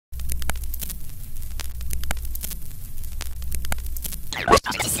Okay.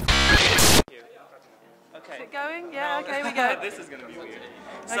 Is it going? Yeah, okay, we go. This is going to be weird.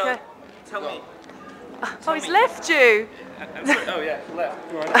 So, Okay. tell me. Oh, he's left you. I'm sorry. Oh yeah, he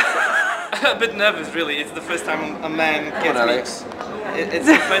left. A bit nervous, really. It's the first time a man gets Alex. It's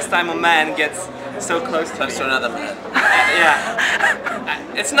the first time a man gets so close to another man.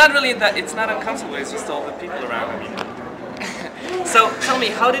 Yeah. It's not really that. It's not uncomfortable. It's just all the people around. I mean. So tell me,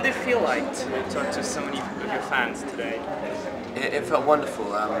 how did it feel like to talk to so many of your fans today? It felt wonderful.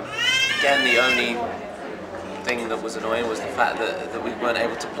 Again, the only thing that was annoying was the fact that we weren't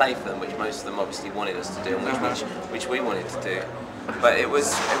able to play for them, which most of them obviously wanted us to do, and which we wanted to do. But it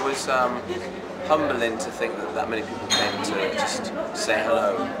was humbling to think that that many people came to just say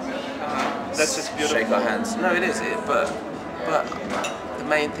hello. That's just beautiful. Shake our hands. No, it is. But the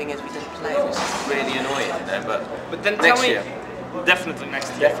main thing is we didn't play. It was just really annoying, you know. But then next tell me, year. Definitely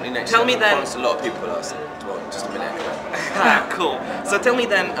next year. Definitely next tell year. Me then. A lot of people asked. Well, just a minute ago. Cool. So tell me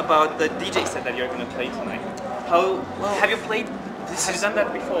then about the DJ set that you're going to play tonight. Have you played? Have you done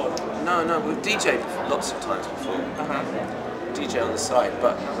that before? No, we've DJed lots of times before. DJ on the side,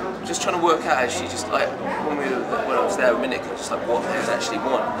 but just trying to work out actually just like when I was there a minute ago, just like what players actually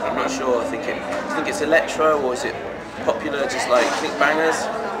want. I'm not sure. I think it's electro or is it popular? Just like think bangers.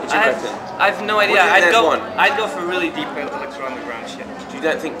 What do you reckon? I've no idea. I'd go for really deep electro underground shit. You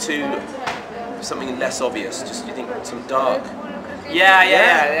don't think something less obvious? Just you think some dark? Yeah.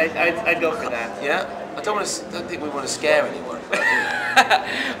 I'd go for that. Yeah. I don't think we want to scare anyone. But,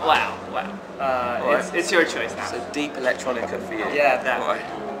 Wow. It's your choice now. So deep electronica for you. Yeah, that. Right.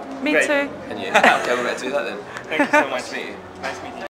 Me Great. too. And you? Okay, we're going to do that then. Thank you so much. Nice to meet you. Nice meeting you.